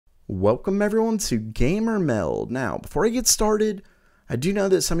Welcome everyone to Gamer Meld. Now, before I get started, I do know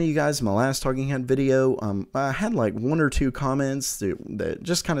that some of you guys in my last Talking Head video, I had like one or two comments that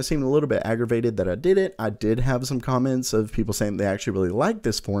just kind of seemed a little bit aggravated that I did it. I did have some comments of people saying they actually really like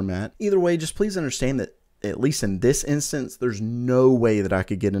this format. Either way, just please understand that at least in this instance, there's no way that I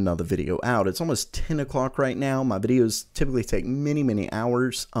could get another video out. It's almost 10 o'clock right now. My videos typically take many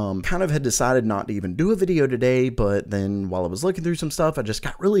hours. Kind of had decided not to even do a video today, but then while I was looking through some stuff, I just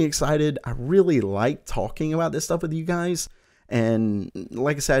got really excited. I really like talking about this stuff with you guys. And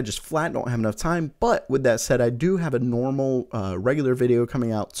like I said, I just flat don't have enough time. But with that said, I do have a normal regular video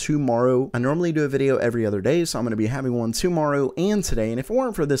coming out tomorrow. I normally do a video every other day, so I'm going to be having one tomorrow and today. And if it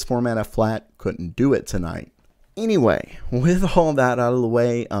weren't for this format, I flat couldn't do it tonight. Anyway, with all that out of the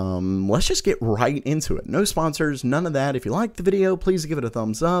way, let's just get right into it. No sponsors, none of that. If you like the video, please give it a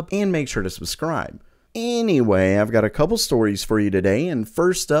thumbs up and make sure to subscribe. Anyway, I've got a couple stories for you today, and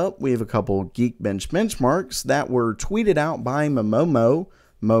first up, we have a couple Geekbench Benchmarks that were tweeted out by Momomo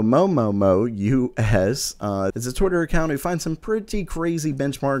US. It's a Twitter account who finds some pretty crazy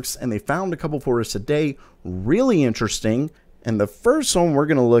benchmarks, and they found a couple for us today, really interesting. And the first one we're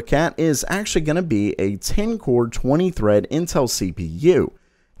going to look at is actually going to be a 10-core, 20-thread Intel CPU.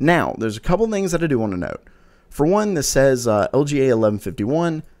 Now, there's a couple things that I do want to note. For one, this says LGA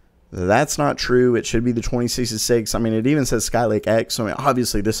 1151. That's not true. It should be the 2066. I mean, it even says Skylake X. So I mean,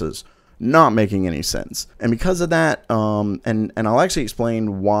 obviously, this is not making any sense. And because of that, and I'll actually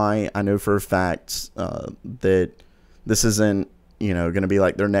explain why I know for a fact that this isn't, going to be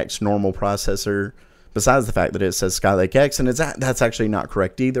like their next normal processor. Besides the fact that it says Skylake X, and that's actually not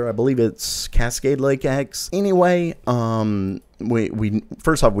correct either. I believe it's Cascade Lake X. Anyway, we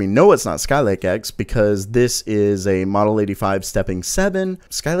first off, we know it's not Skylake X because this is a Model 85 stepping 7.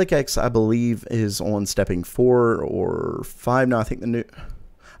 Skylake X, I believe, is on stepping 4 or 5. No, I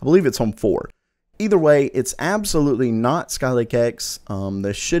believe it's on 4. Either way, it's absolutely not Skylake X.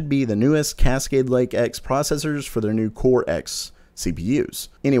 This should be the newest Cascade Lake X processors for their new Core X CPUs.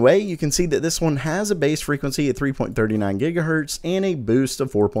 Anyway, you can see that this one has a base frequency at 3.39 gigahertz and a boost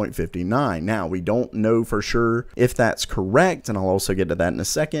of 4.59. Now, we don't know for sure if that's correct, and I'll also get to that in a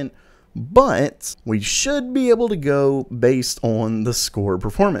second, but we should be able to go based on the Score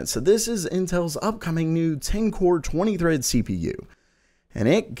performance. So this is Intel's upcoming new 10-core, 20-thread CPU, and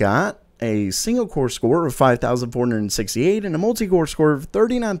it got a single-core score of 5,468 and a multi-core score of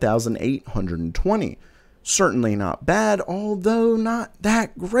 39,820. Certainly not bad, although not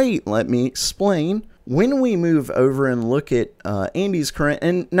that great. Let me explain. When we move over and look at Andy's current,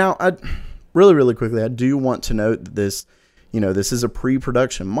 and now I really quickly, I do want to note that this, this is a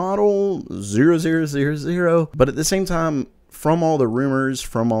pre-production model 0000, but at the same time, from all the rumors,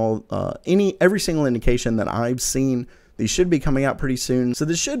 from all every single indication that I've seen, these should be coming out pretty soon. So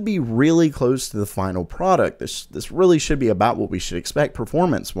this should be really close to the final product. This really should be about what we should expect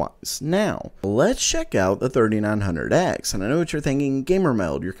performance-wise. Now, let's check out the 3900X. And I know what you're thinking, Gamer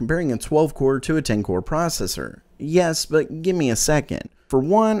Meld, you're comparing a 12-core to a 10-core processor. Yes, but give me a second. For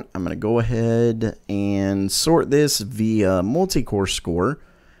one, I'm going to go ahead and sort this via multi-core score.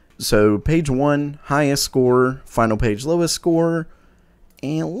 So page 1, highest score, final page, lowest score.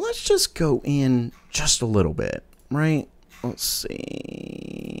 And let's just go in just a little bit. Right, let's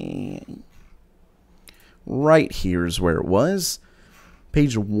see, right here's where it was,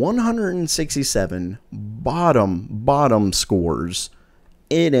 page 167, bottom scores,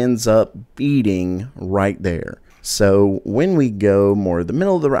 it ends up beating right there. So when we go more the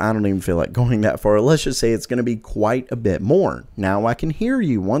middle of the, I don't even feel like going that far, let's just say it's going to be quite a bit more. Now I can hear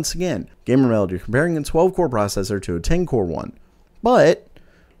you once again, Gamer Meld, you're comparing a 12-core processor to a 10-core one, but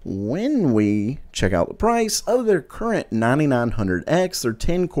when we check out the price of their current 9900X, their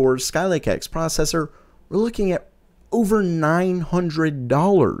 10-core Skylake X processor, we're looking at over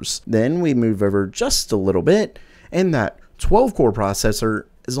 $900. Then we move over just a little bit, and that 12-core processor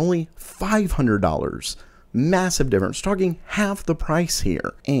is only $500. Massive difference, talking half the price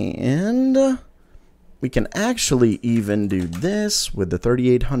here. And we can actually even do this with the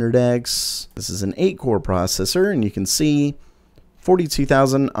 3800X. This is an 8-core processor, and you can see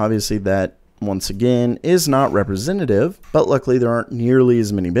 42,000, obviously that, once again, is not representative, but luckily there aren't nearly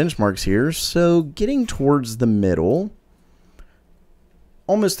as many benchmarks here, so getting towards the middle,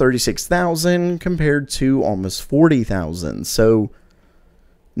 almost 36,000 compared to almost 40,000, so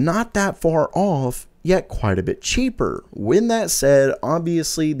not that far off, yet quite a bit cheaper. With that said,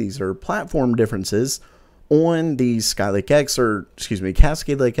 obviously these are platform differences on the Skylake X, or excuse me,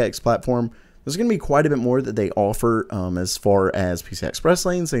 Cascade Lake X platform. There's going to be quite a bit more that they offer as far as PCI Express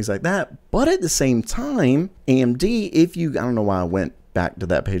lanes, things like that. But at the same time, AMD, if you, I don't know why I went back to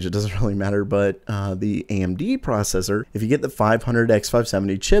that page, it doesn't really matter, but the AMD processor, if you get the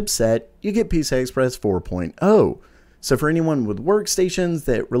 500X570 chipset, you get PCI Express 4.0. So for anyone with workstations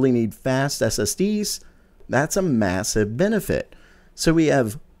that really need fast SSDs, that's a massive benefit. So we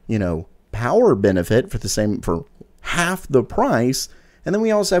have, you know, power benefit for half the price, and then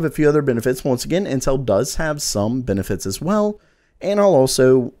we also have a few other benefits. Once again, Intel does have some benefits as well, and I'll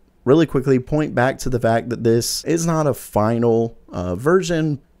also really quickly point back to the fact that this is not a final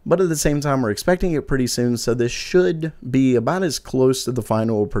version, but at the same time, we're expecting it pretty soon, so this should be about as close to the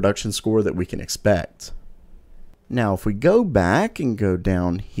final production score that we can expect. Now, if we go back and go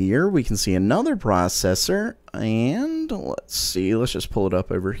down here, we can see another processor, and let's see, let's just pull it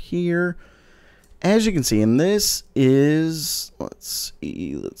up over here. As you can see, and this is, let's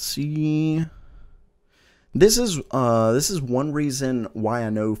see. This is one reason why I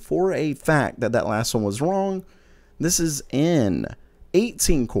know for a fact that that last one was wrong. This is an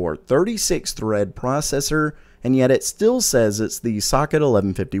 18-core, 36-thread processor, and yet it still says it's the Socket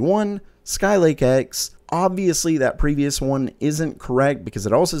 1151 Skylake X. Obviously, that previous one isn't correct because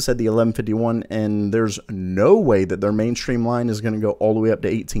it also said the 1151, and there's no way that their mainstream line is going to go all the way up to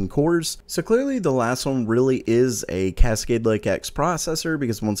 18 cores. So clearly, the last one really is a Cascade Lake X processor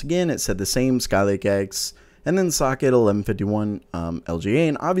because once again, it said the same Skylake X and then Socket 1151 LGA,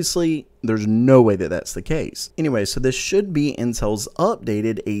 and obviously, there's no way that that's the case. Anyway, so this should be Intel's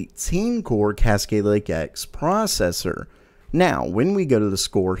updated 18-core Cascade Lake X processor. Now, when we go to the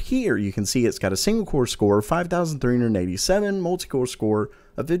score here, you can see it's got a single core score of 5,387, multi-core score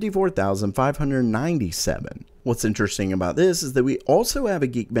of 54,597. What's interesting about this is that we also have a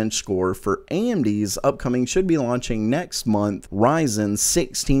Geekbench score for AMD's upcoming, should be launching next month, Ryzen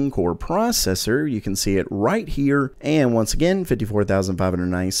 16-core processor. You can see it right here, and once again,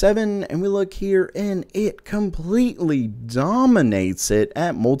 54,597, and we look here, and it completely dominates it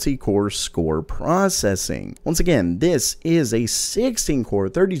at multi-core score processing. Once again, this is a 16-core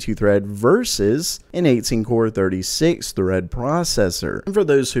 32-thread versus an 18-core 36-thread processor. And for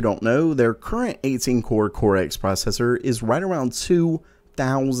those who don't know, their current 18-core Core X processor is right around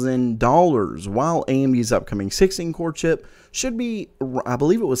 $2,000, while AMD's upcoming 16-core chip should be, I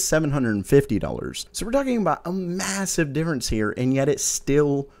believe it was $750. So we're talking about a massive difference here, and yet it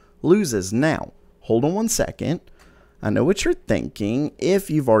still loses. Now, hold on one second. I know what you're thinking, if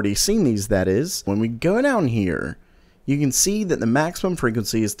you've already seen these, that is. When we go down here, you can see that the maximum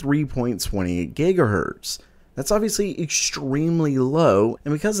frequency is 3.28 gigahertz. That's obviously extremely low,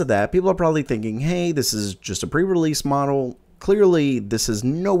 and because of that, people are probably thinking, hey, this is just a pre-release model. Clearly, this is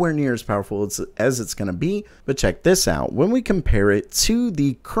nowhere near as powerful as it's going to be, but check this out. When we compare it to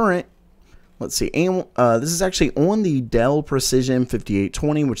the current, let's see, this is actually on the Dell Precision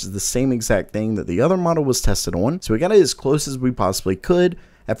 5820, which is the same exact thing that the other model was tested on. So we got it as close as we possibly could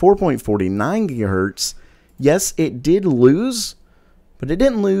at 4.49 gigahertz. Yes, it did lose, but it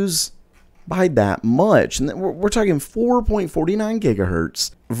didn't lose by that much, and we're talking 4.49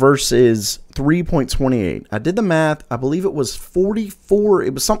 gigahertz versus 3.28. I did the math. I believe it was 44.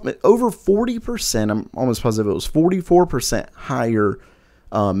 It was something over 40%. I'm almost positive it was 44% higher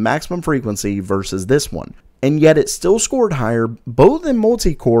maximum frequency versus this one, and yet it still scored higher both in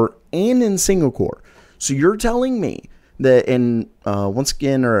multi-core and in single core. So you're telling me that, and once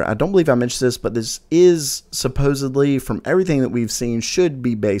again, or I don't believe I mentioned this, but this is supposedly, from everything that we've seen, should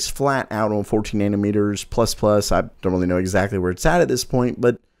be based flat out on 14 nanometers plus. I don't really know exactly where it's at this point,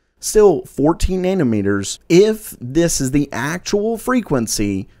 but still 14 nanometers. If this is the actual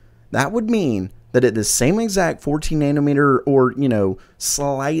frequency, that would mean that at the same exact 14 nanometer, or, you know,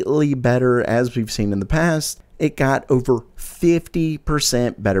 slightly better as we've seen in the past, it got over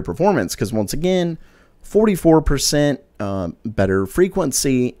 50% better performance, because once again, 44% better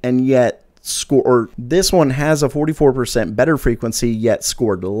frequency, and yet this one has a 44% better frequency, yet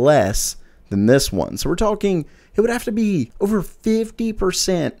scored less than this one. So we're talking, it would have to be over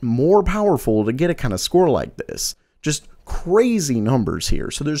 50% more powerful to get a kind of score like this. Just crazy numbers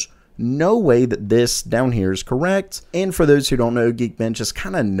here. So there's no way that this down here is correct. And for those who don't know, Geekbench is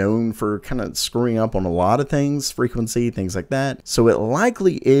kind of known for kind of screwing up on a lot of things, frequency, things like that. So it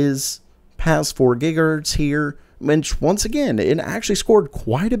likely is past 4 gigahertz here, which once again, it actually scored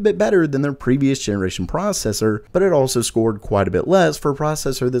quite a bit better than their previous generation processor, but it also scored quite a bit less for a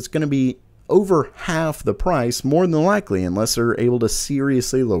processor that's going to be over half the price, more than likely, unless they're able to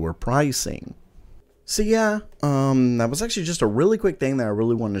seriously lower pricing. So yeah, that was actually just a really quick thing that I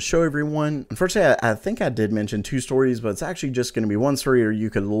really wanted to show everyone. Unfortunately, I think I did mention 2 stories, but it's actually just going to be 1 story, or you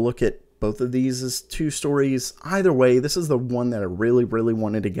could look at both of these as 2 stories. Either way, this is the one that I really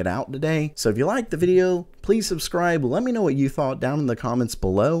wanted to get out today. So if you liked the video, please subscribe. Let me know what you thought down in the comments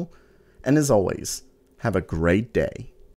below. And as always, have a great day.